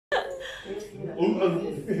Happy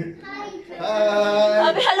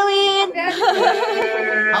Halloween!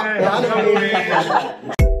 Happy Halloween!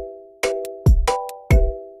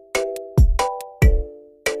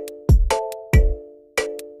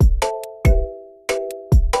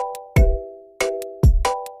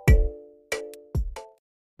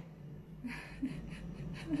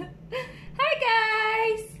 Hi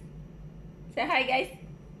guys! Say hi guys!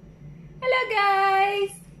 Hello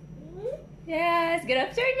guys! Yes, good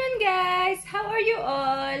afternoon guys! How are you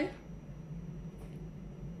all?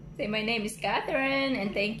 Say my name is Catherine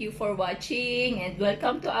and thank you for watching and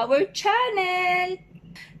welcome to our channel!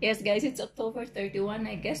 Yes guys, it's October 31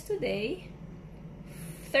 I guess today.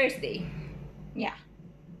 Thursday. Yeah,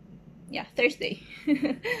 Thursday.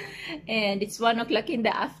 And it's 1 o'clock in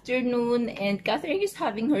the afternoon and Catherine is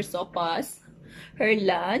having her sopas, her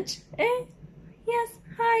lunch. Yes,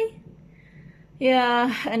 hi. Yeah,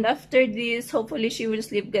 and after this, hopefully she will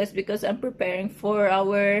sleep guys because I'm preparing for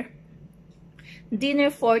our dinner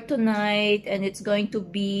for tonight and it's going to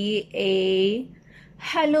be a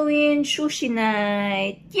Halloween sushi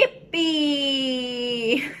night.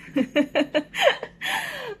 Yippee!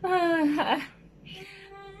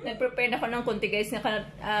 Nag-prepare na ako ng konti guys.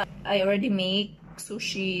 I already make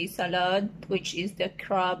sushi salad, which is the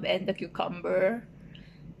crab and the cucumber.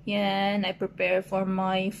 Yan, I prepare for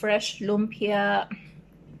my fresh lumpia.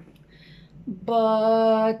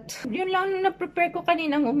 But, yun lang na-prepare ko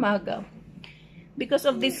kaninang umaga. Because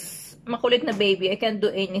of this makulit na baby, I can't do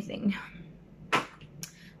anything.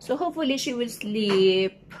 So, hopefully she will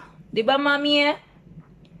sleep. Diba, mommy?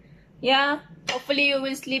 Yeah, hopefully you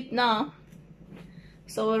will sleep now.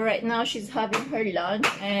 So right now she's having her lunch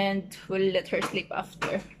and we'll let her sleep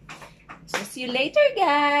after. So see you later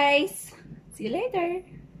guys. See you later.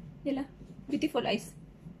 Yala, beautiful eyes.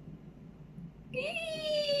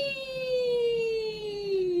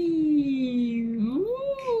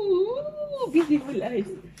 Ooh, beautiful eyes.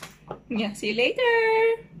 Yeah, see you later.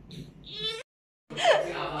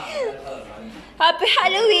 Happy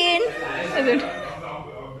Halloween.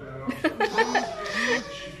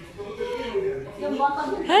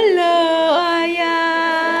 Hello,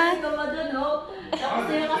 Aya!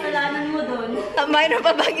 Tapos yung kasalanan mo doon. Mayroon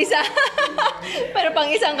pa bang isa? Pero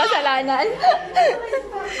pang isang kasalanan.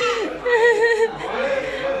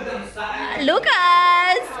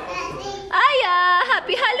 Lucas! Aya!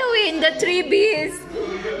 Happy Halloween! The Treebies!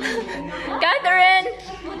 Catherine!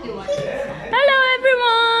 Hello,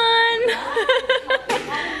 everyone!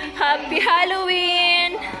 Happy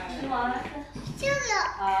Halloween!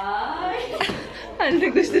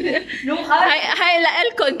 Ano gusto niya? Hi,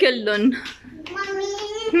 Lael Konkel dun.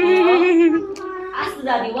 Ask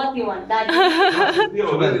daddy what you want, daddy.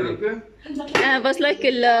 It was like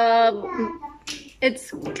a love.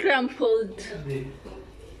 It's crumpled.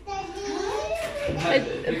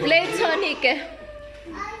 Plates honike.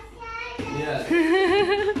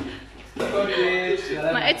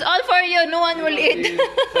 It's all for you. No one will eat.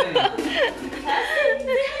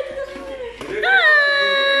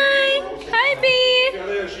 Hi! Hi, B!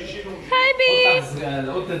 Hi, B!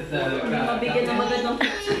 Mabigyan na magandang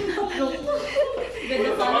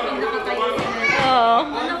ganda pa rin nakatayo na. Oh.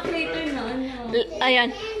 Anak, later na. Ayan.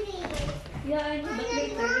 Yeah, I know, but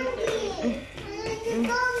later.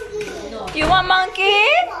 You want monkey?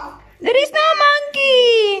 There is no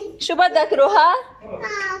monkey! Shubada Kruha?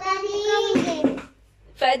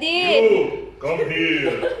 Fadi! Come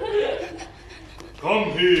here!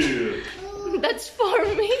 Come here! That's for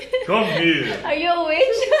me. Come here! Are you a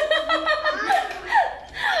witch?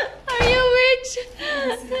 Are you a witch?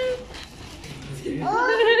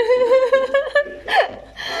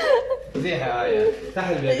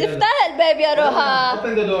 افتح الباب يا روحة.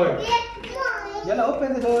 Open the door. Yalla,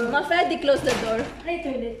 open the door. ما فادي close the door.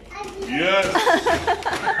 Later. Yes!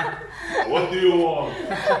 What do you want?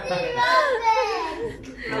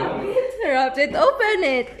 Wrap it, open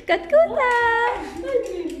it. Katkuta.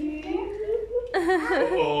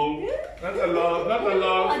 Uh-oh. Not allowed, not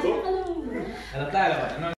allowed.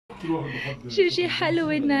 Sushi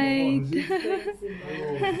Halloween night.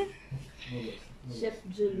 Chef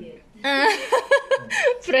Juliet.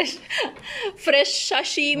 Fresh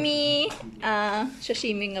sashimi.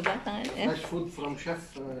 Sashimi nga ba? Fresh food from Chef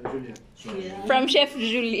Juliet. From Chef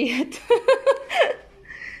Juliet.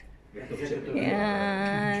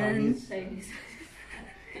 Yan.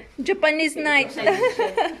 Japanese night.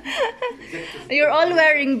 You're all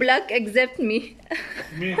wearing black except me.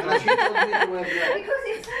 Me.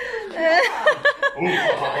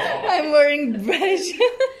 I'm wearing beige.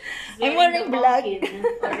 I'm wearing black.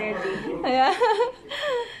 Yeah.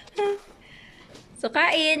 So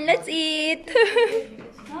kain, let's eat.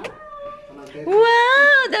 Woo!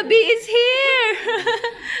 B is here!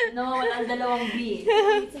 No, walang dalawang B.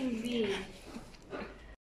 Isang B.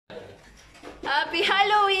 Happy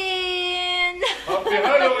Halloween! Happy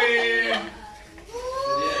Halloween!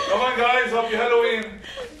 Come on guys, happy Halloween!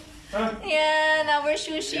 Yan, our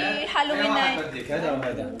sushi Halloween night. هذا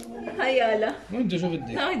وهذا. Hayala. وانت شو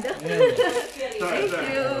بدك؟ هذا. Thank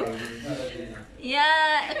you.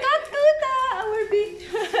 Yeah, Katuta, our big.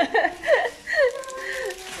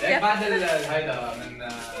 بعد هيدا من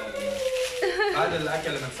بعد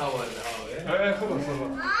الاكل بنصور ايه خلص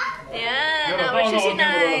خلص. Yeah, يلا our sushi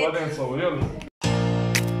night. بعدين نصور يلا.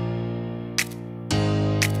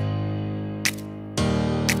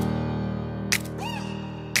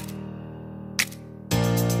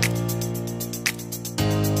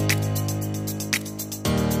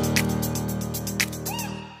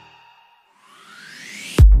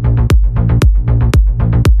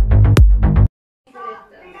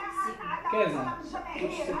 كذا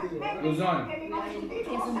لوزان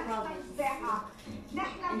Quezon Province.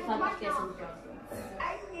 In front of Quezon Province.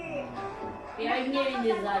 We are here in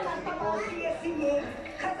Rizal because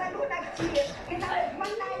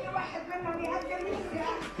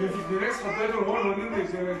كيف الدريس حطيته هون ونني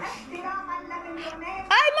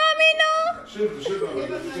Ay, mommy, no! شد شد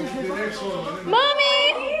كيف الدريس هون ونني Mommy!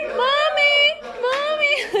 Mommy!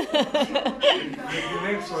 Mommy!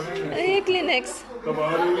 الدريس ونني Ay, Kleenex. طب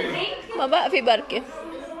هالوين Baba, fi barke.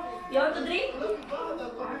 you want to drink?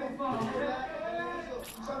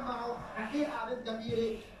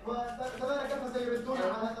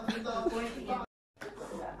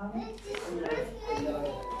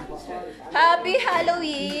 Happy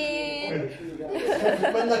Halloween!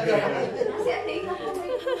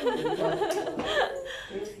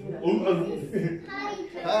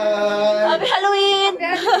 Happy Halloween!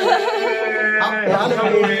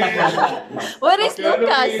 Where is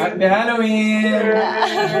Lucas? Happy Halloween!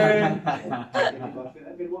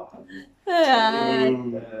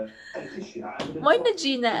 Ayan. Why na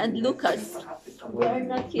Gina and Lucas? They are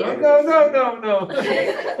not here. No.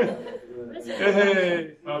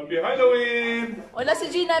 Hey, happy Halloween! Wala si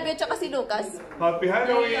Gina, at saka si Lucas. Happy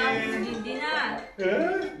Halloween! Hindi na.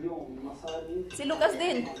 Eh? Si Lucas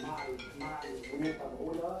din.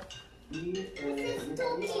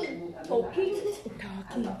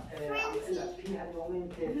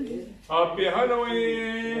 Happy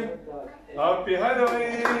Halloween! Happy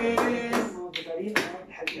Halloween!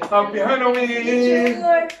 Happy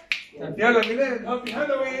Halloween! يلا ميلاد Happy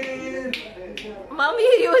Halloween! Mommy,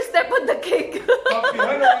 you will step on the cake. Happy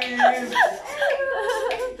Halloween!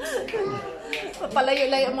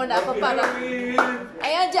 Papalayo-layo muna ako para... Halloween!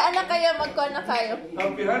 Ayan, dyan na kayo. Mag-call na kayo.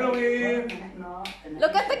 Happy Halloween!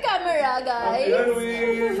 Look at the camera, Happy guys.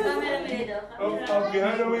 Halloween! Camera Pinedo. Happy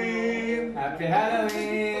Halloween! Happy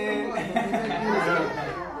Halloween!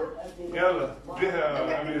 يلا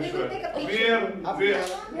فيها عمير شوي بير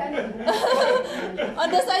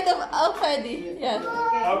On the side of Freddy. Yeah.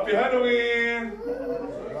 Happy Halloween!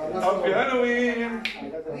 Happy Halloween!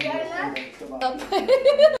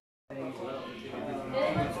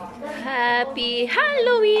 Happy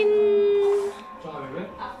Halloween!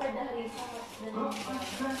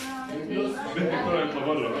 بدك تروح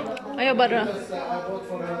برا Ayaw, barra.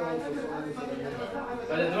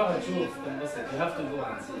 بعد نروح نشوف تنبسط. You have to go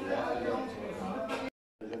and see.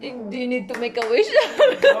 Do you need to make a wish?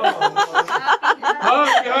 Happy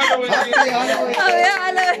Halloween! Happy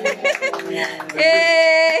Halloween!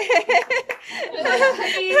 Yay!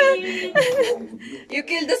 You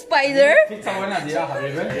killed the spider? في تصورنا دي يا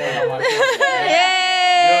حبيبي. Yay!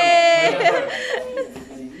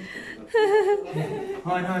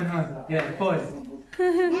 هون. يلا pause.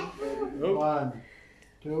 1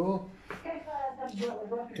 2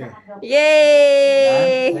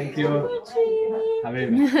 Yay! Thank you.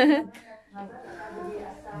 حبيبي.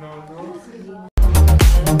 No.